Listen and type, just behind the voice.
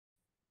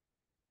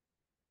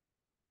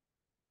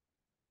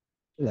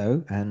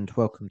Hello and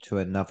welcome to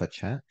another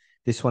chat.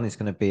 This one is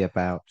going to be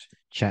about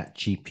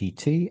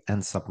ChatGPT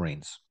and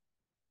submarines.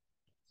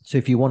 So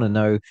if you want to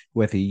know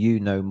whether you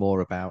know more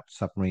about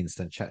submarines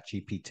than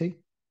ChatGPT,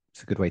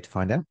 it's a good way to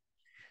find out.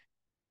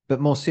 But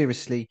more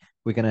seriously,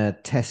 we're going to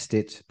test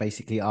it,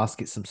 basically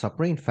ask it some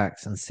submarine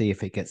facts and see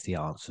if it gets the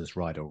answers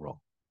right or wrong.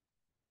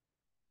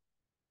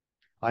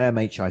 I am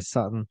H.I.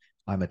 Sutton.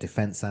 I'm a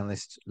defense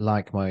analyst.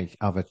 Like my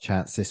other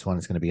chats, this one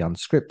is going to be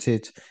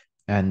unscripted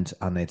and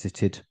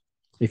unedited.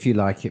 If you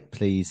like it,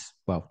 please,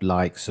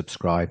 like,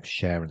 subscribe,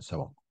 share, and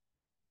so on.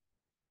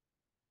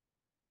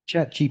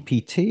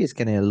 ChatGPT is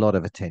getting a lot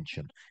of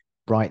attention,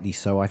 rightly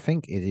so. I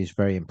think it is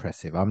very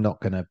impressive. I'm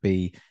not going to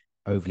be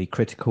overly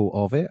critical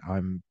of it.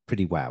 I'm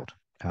pretty wowed.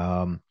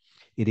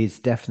 It is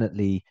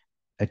definitely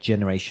a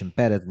generation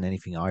better than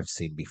anything I've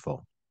seen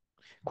before.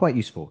 Quite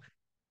useful.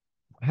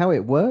 How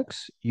it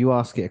works, you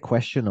ask it a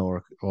question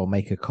or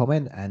make a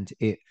comment, and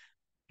it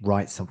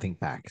writes something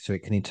back. So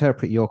it can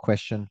interpret your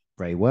question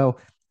very well,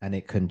 and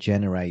it can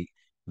generate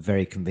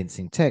very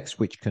convincing text,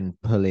 which can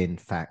pull in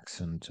facts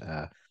and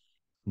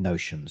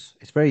notions.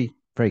 It's very,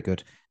 very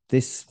good.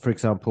 This, for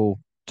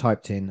example, I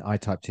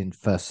typed in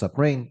first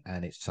submarine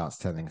and it starts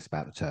telling us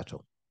about the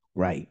turtle.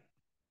 Great.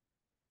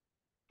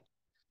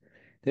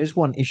 There's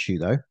one issue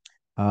though.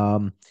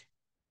 Um,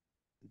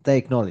 they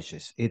acknowledge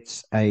this.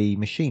 It's a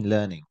machine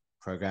learning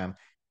program.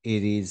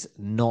 It is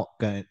not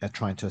going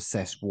trying to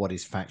assess what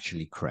is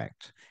factually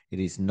correct. It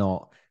is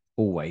not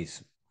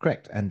always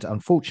correct. And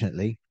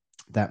unfortunately,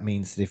 that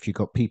means that if you've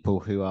got people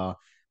who are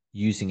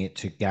using it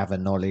to gather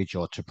knowledge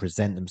or to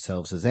present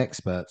themselves as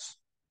experts,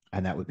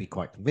 and that would be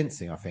quite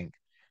convincing, I think,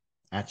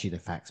 actually the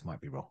facts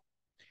might be wrong.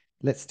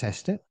 Let's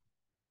test it.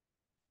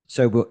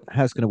 So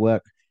how it's going to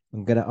work,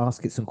 I'm going to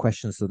ask it some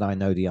questions that I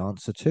know the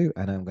answer to,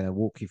 and I'm going to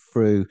walk you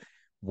through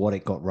what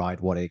it got right,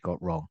 what it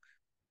got wrong.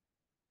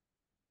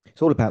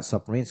 It's all about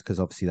submarines because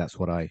obviously that's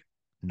what I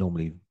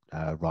normally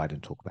write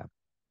and talk about.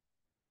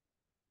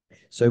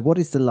 So what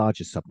is the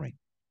largest submarine?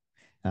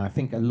 Now, I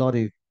think a lot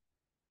of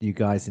you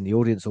guys in the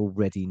audience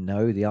already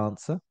know the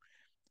answer.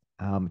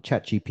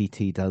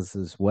 ChatGPT does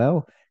as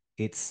well.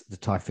 It's the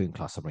Typhoon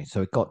class submarine.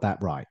 So it got that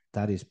right.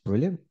 That is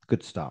brilliant.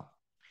 Good start.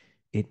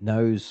 It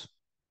knows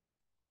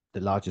the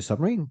largest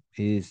submarine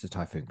is the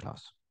Typhoon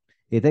class.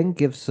 It then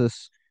gives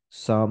us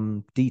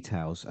some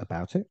details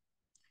about it. It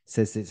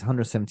says it's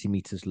 170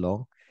 meters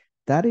long.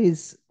 That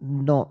is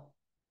not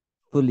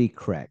fully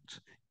correct,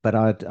 but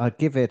I'd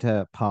give it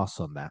a pass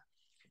on that.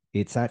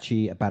 It's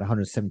actually about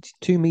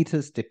 172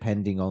 meters,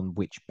 depending on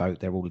which boat.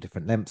 They're all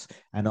different lengths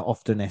and are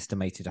often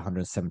estimated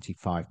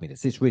 175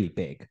 meters. It's really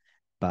big,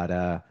 but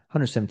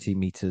 170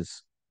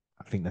 meters,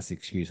 I think that's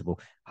excusable.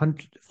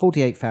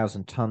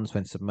 48,000 tons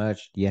when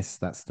submerged. Yes,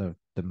 that's the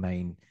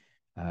main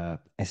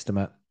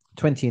estimate.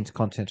 20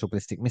 intercontinental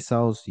ballistic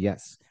missiles.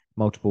 Yes.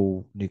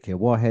 Multiple nuclear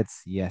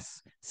warheads.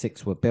 Yes.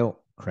 6 were built.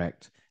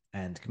 Correct.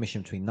 And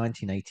commissioned between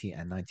 1980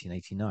 and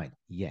 1989.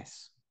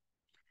 Yes.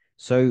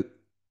 So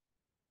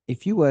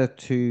if you were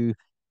to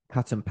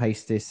cut and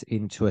paste this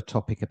into a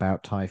topic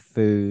about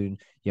Typhoon,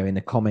 in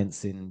the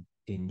comments in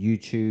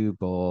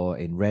YouTube or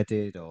in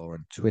Reddit or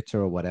on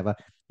Twitter or whatever,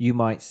 you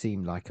might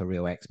seem like a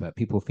real expert.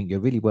 People think you're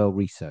really well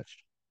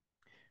researched.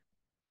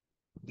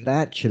 But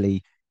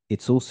actually,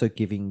 it's also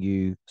giving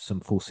you some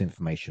false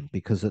information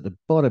because at the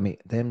bottom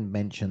it then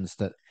mentions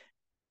that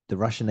the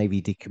Russian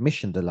Navy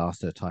decommissioned the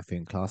last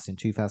Typhoon class in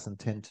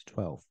 2010 to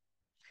 12.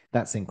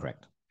 That's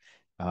incorrect.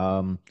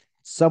 Um,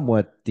 some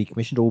were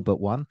decommissioned, all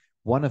but one.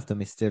 One of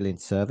them is still in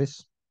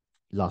service,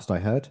 last I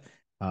heard.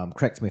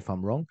 Correct me if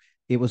I'm wrong.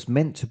 It was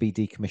meant to be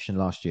decommissioned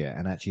last year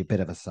and actually a bit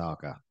of a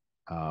saga,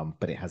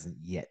 but it hasn't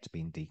yet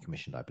been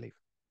decommissioned, I believe.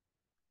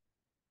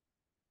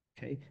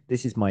 Okay,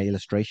 this is my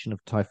illustration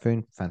of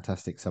Typhoon.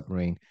 Fantastic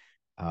submarine.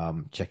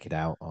 Check it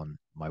out on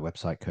my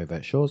website,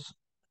 Covert Shores.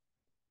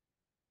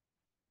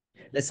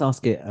 Let's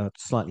ask it a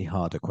slightly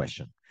harder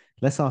question.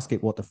 Let's ask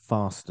it what the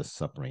fastest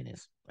submarine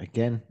is.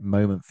 Again,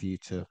 moment for you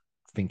to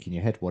think in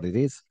your head what it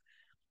is.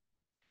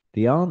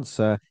 The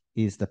answer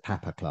is the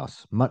Papa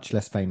class, much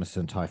less famous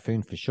than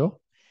Typhoon for sure.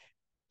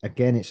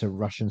 Again, it's a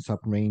Russian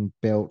submarine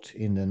built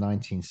in the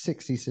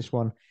 1960s. This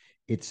one,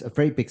 it's a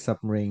very big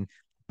submarine,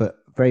 but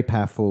very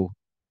powerful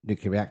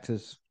nuclear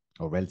reactors,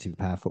 or relatively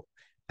powerful,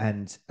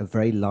 and a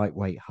very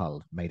lightweight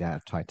hull made out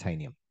of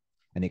titanium.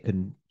 And it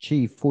can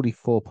achieve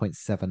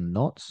 44.7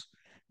 knots,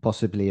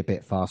 possibly a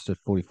bit faster,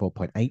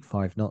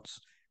 44.85 knots,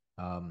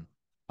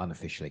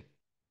 unofficially.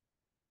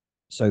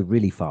 So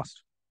really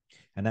fast.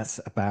 And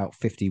that's about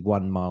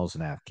 51 miles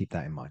an hour. Keep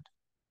that in mind.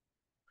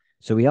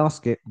 So we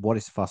ask it, what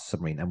is fast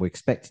submarine? And we're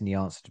expecting the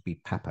answer to be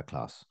Papa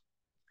class.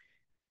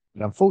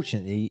 But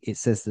unfortunately, it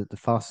says that the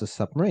fastest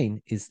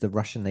submarine is the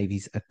Russian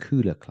Navy's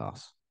Akula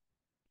class,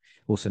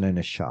 also known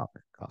as Shark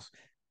class.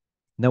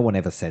 No one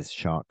ever says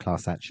Shark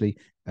class, actually.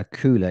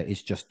 Akula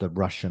is just the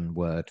Russian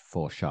word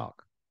for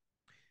shark.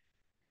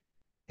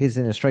 Here's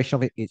an illustration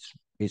of it.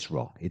 It's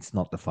wrong. It's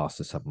not the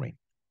fastest submarine.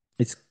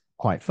 It's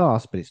quite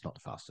fast, but it's not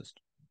the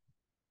fastest.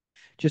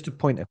 Just a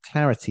point of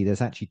clarity,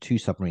 there's actually two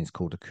submarines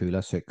called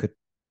Akula, so it could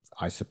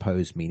I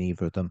suppose mean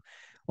either of them.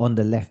 On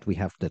the left, we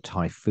have the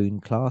Typhoon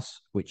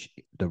class, which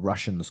the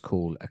Russians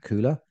call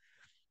Akula.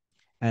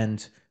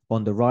 And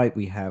on the right,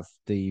 we have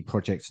the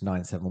Project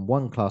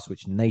 971 class,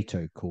 which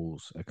NATO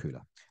calls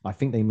Akula. I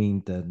think they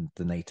mean the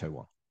NATO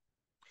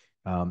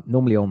one.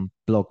 Normally on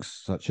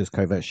blogs such as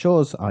Covert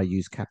Shores, I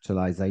use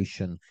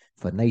capitalization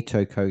for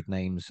NATO code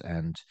names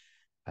and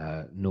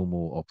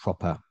normal or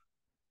proper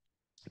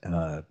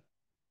uh,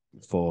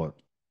 for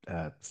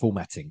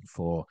formatting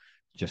for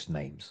just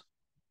names.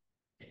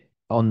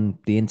 On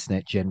the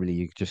internet, generally,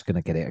 you're just going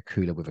to get it a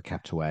cooler with a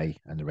capital A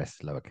and the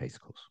rest lowercase,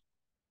 of course.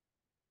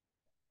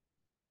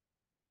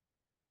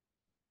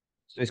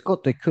 So it's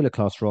got the cooler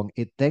class wrong.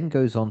 It then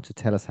goes on to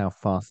tell us how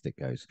fast it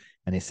goes.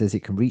 And it says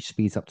it can reach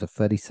speeds up to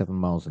 37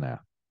 miles an hour.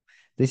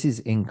 This is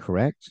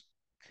incorrect.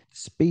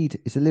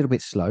 Speed is a little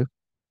bit slow.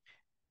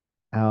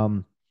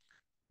 Um,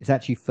 it's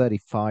actually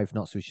 35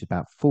 knots, which is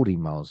about 40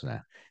 miles an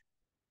hour.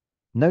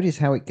 Notice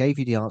how it gave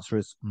you the answer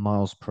as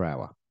miles per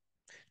hour.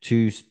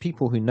 To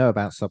people who know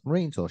about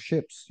submarines or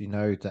ships, you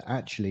know that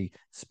actually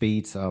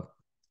speeds are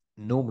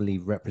normally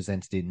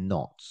represented in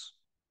knots.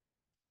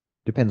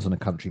 Depends on the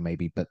country,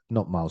 maybe, but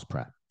not miles per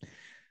hour.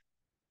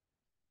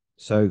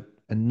 So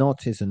a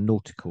knot is a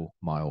nautical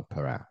mile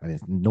per hour, and a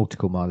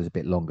nautical mile is a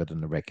bit longer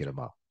than the regular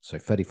mile. So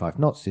 35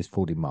 knots is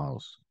 40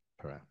 miles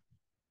per hour.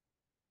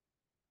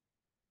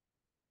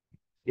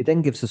 It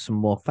then gives us some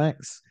more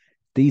facts.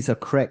 These are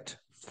correct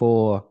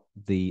for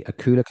the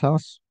Akula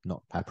class,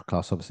 not Papa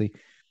class, obviously.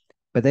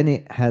 But then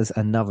it has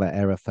another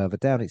error further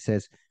down. It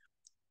says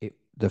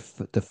the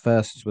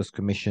first was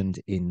commissioned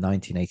in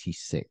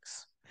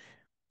 1986.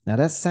 Now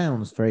that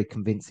sounds very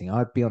convincing.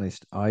 I'd be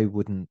honest, I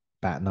wouldn't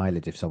bat an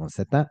eyelid if someone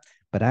said that.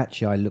 But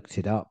actually, I looked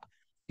it up.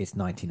 It's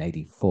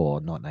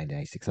 1984, not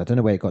 1986. I don't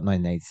know where it got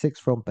 1986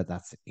 from, but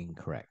that's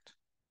incorrect.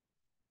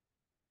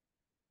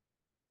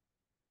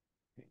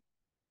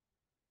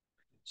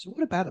 So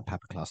what about the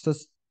Papa class?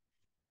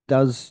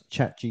 Does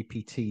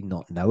ChatGPT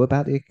not know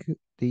about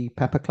the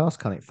Papa class?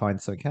 Can it find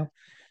something out?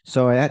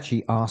 So I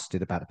actually asked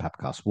it about the Papa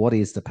class. What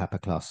is the Papa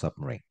class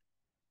submarine?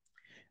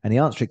 And the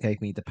answer it gave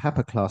me, the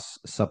Papa class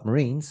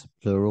submarines,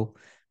 plural,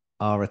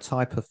 are a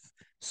type of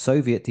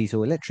Soviet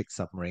diesel electric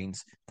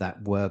submarines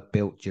that were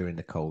built during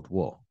the Cold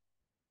War.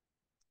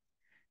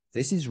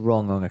 This is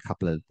wrong on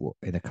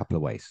in a couple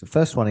of ways. The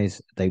first one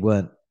is it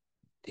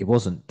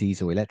wasn't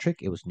diesel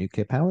electric, it was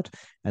nuclear powered.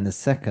 And the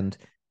second,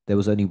 there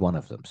was only one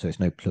of them, so it's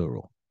no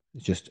plural.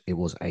 It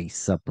was a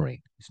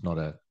submarine. It's not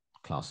a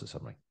class of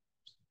submarine.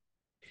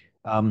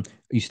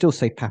 You still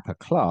say Papa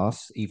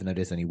class, even though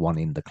there's only one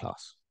in the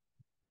class.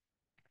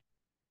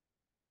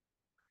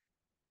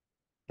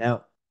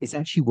 Now, it's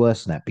actually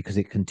worse than that because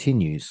it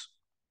continues.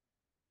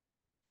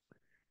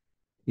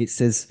 It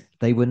says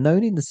they were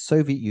known in the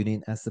Soviet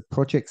Union as the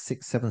Project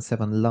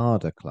 677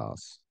 Lada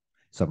class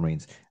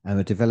submarines and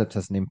were developed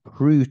as an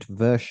improved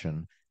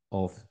version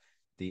of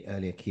the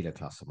earlier Kilo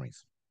class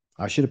submarines.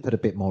 I should have put a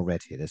bit more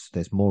red here.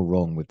 There's more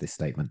wrong with this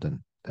statement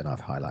than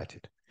I've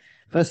highlighted.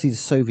 Firstly, the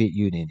Soviet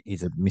Union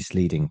is a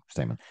misleading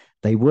statement.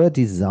 They were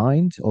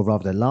designed, or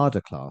rather, the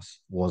Lada class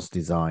was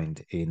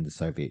designed in the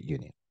Soviet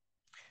Union,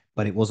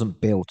 but it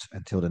wasn't built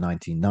until the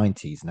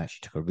 1990s and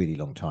actually took a really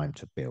long time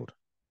to build.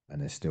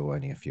 And there's still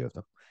only a few of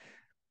them.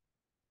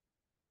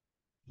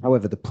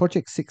 However, the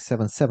Project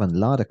 677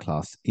 Lada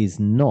class is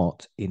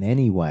not in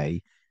any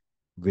way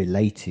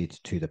related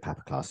to the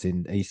Papa class.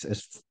 It's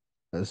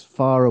as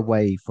far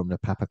away from the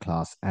Papa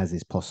class as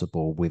is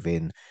possible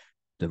within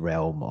the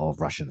realm of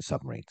Russian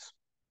submarines.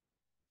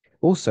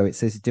 Also, it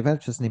says it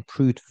developed as an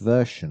improved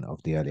version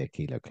of the earlier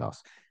Kilo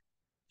class.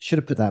 Should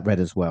have put that red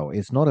as well.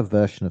 It's not a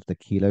version of the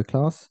Kilo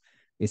class.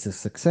 It's a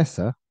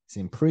successor. It's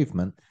an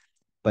improvement,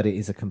 but it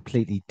is a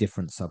completely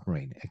different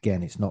submarine.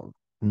 Again, it's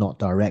not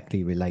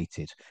directly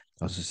related.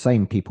 As the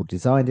same people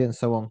designed it and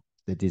so on.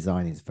 The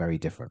design is very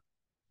different.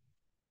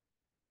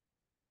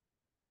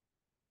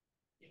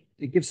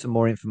 It gives some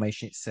more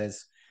information. It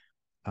says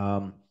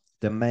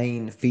the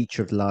main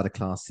feature of the Lada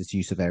class is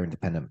use of air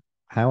independent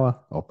power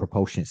or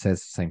propulsion. It says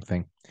the same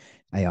thing.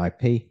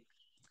 AIP.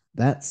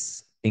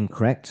 That's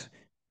incorrect.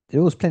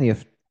 There was plenty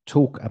of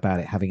talk about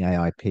it having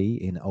AIP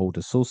in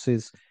older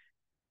sources.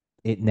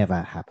 It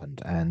never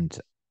happened, and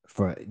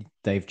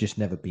they've just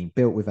never been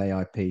built with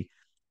AIP.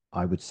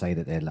 I would say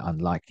that they're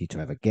unlikely to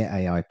ever get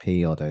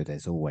AIP, although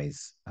there's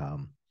always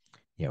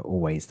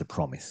always the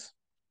promise.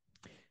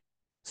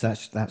 So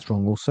that's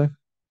wrong also.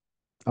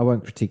 I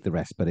won't critique the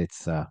rest, but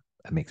it's a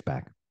mixed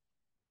bag.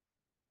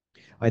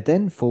 I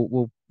then thought,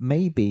 well,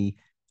 maybe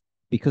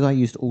because I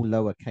used all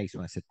lowercase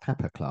when I said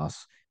Papa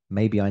class,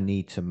 maybe I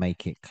need to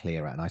make it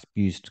clearer. And I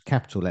used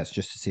capital letters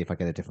just to see if I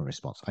get a different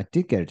response. I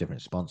did get a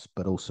different response,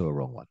 but also a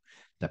wrong one.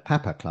 The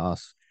Papa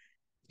class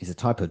is a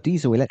type of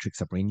diesel electric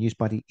submarine used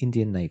by the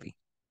Indian Navy.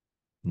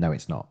 No,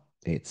 it's not.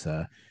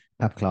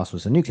 Papa class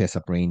was a nuclear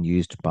submarine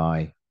used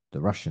by the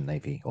Russian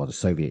Navy or the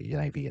Soviet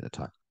Navy at the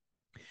time.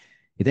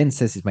 It then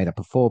says it's made up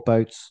of 4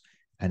 boats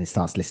and it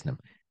starts listing them.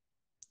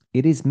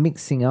 It is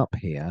mixing up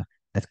here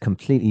a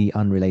completely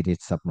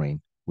unrelated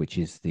submarine, which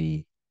is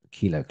the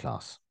Kilo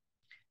class.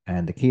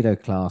 And the Kilo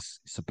class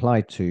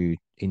supplied to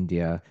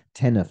India,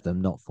 10 of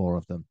them, not four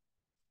of them.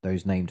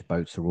 Those named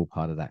boats are all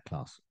part of that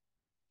class.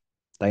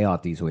 They are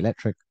diesel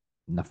electric,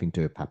 nothing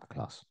to do with Papa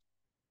class.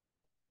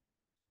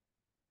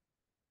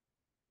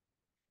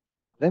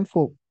 Then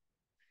for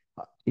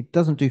it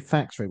doesn't do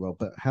facts very well,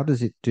 but how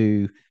does it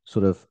do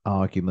sort of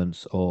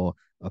arguments or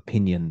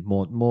opinion,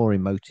 more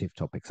emotive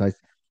topics? I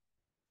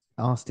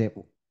asked it,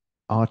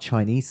 are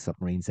Chinese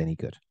submarines any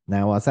good?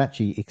 Now, I was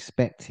actually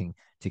expecting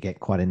to get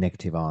quite a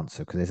negative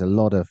answer because there's a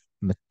lot of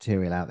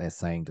material out there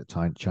saying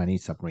that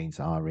Chinese submarines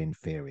are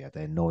inferior,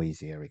 they're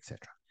noisier, etc.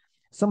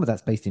 Some of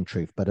that's based in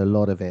truth, but a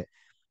lot of it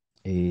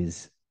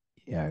is,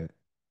 you know,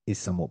 is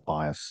somewhat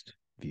biased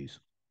views.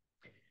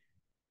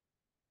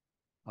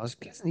 I was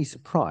pleasantly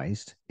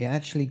surprised. It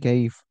actually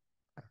gave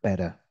a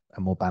better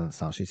and more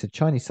balanced answer. It said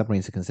Chinese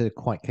submarines are considered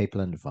quite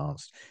capable and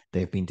advanced. They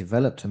have been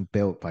developed and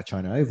built by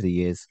China over the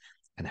years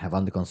and have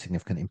undergone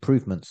significant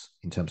improvements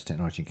in terms of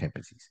technology and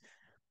capabilities.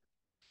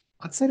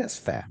 I'd say that's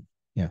fair.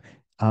 Yeah.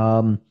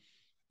 Um,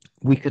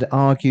 we could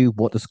argue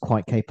what does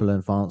quite capable and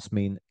advanced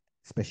mean,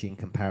 especially in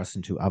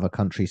comparison to other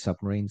country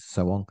submarines,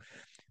 so on.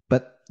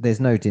 But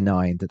there's no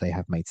denying that they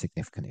have made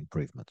significant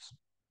improvements.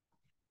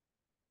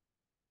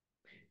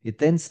 It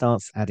then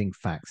starts adding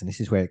facts, and this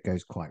is where it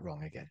goes quite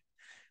wrong again.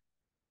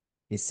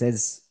 It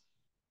says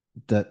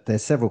that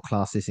there's several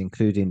classes,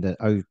 including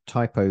the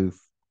Type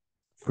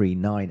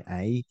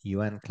 039A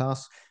Yuan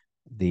class,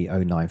 the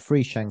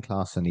 093 Shan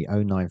class, and the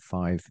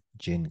 095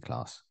 Jin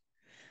class.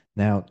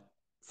 Now,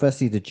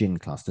 firstly, the Jin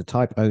class. The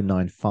Type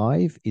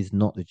 095 is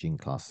not the Jin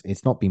class.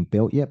 It's not been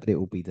built yet, but it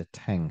will be the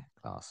Tang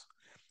class.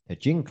 The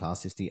Jin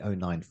class is the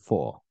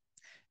 094.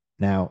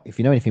 Now, if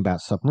you know anything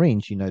about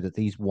submarines, you know that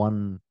these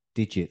one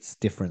digits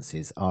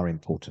differences are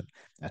important.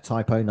 A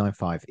Type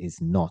 095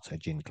 is not a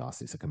Jin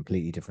class. It's a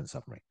completely different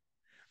submarine.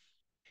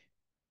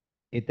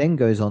 It then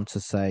goes on to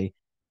say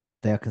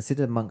they are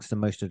considered amongst the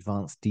most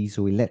advanced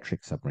diesel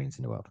electric submarines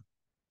in the world.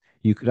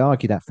 You could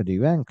argue that for the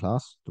Yuan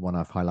class, the one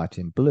I've highlighted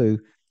in blue,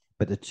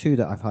 but the two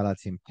that I've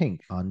highlighted in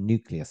pink are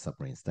nuclear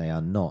submarines. They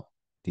are not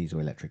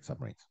diesel electric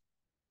submarines.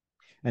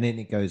 And then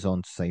it goes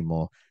on to say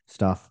more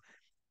stuff.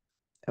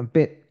 A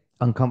bit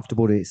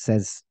uncomfortable that it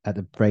says at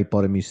the very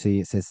bottom, you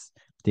see it says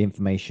the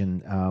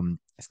information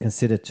is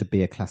considered to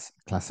be a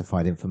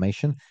classified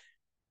information.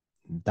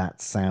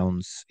 That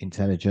sounds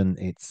intelligent.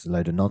 It's a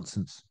load of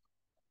nonsense.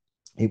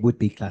 It would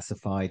be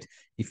classified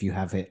if you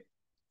have it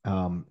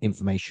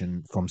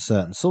information from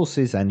certain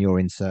sources and you're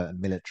in certain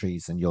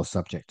militaries and you're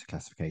subject to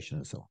classification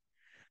and so on.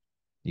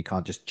 You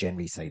can't just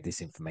generally say this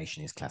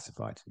information is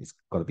classified. It's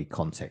got to be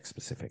context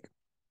specific.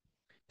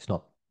 It's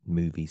not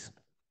movies.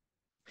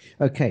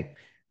 Okay.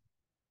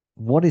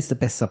 What is the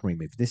best submarine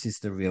movie? This is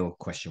the real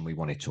question we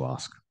wanted to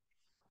ask.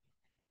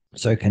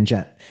 So can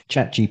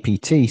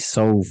ChatGPT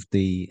solve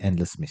the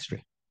endless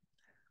mystery?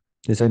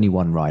 There's only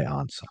one right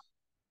answer.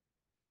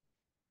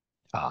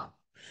 Ah,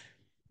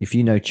 if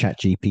you know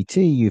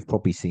ChatGPT, you've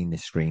probably seen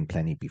this screen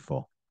plenty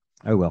before.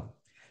 Oh well.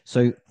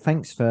 So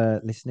thanks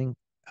for listening.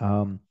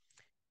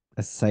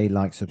 Let's say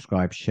like,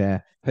 subscribe,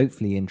 share.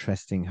 Hopefully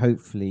interesting.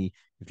 Hopefully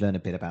you've learned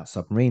a bit about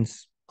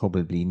submarines.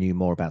 Probably knew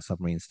more about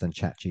submarines than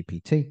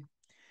ChatGPT.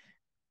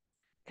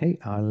 Okay,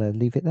 I'll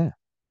leave it there.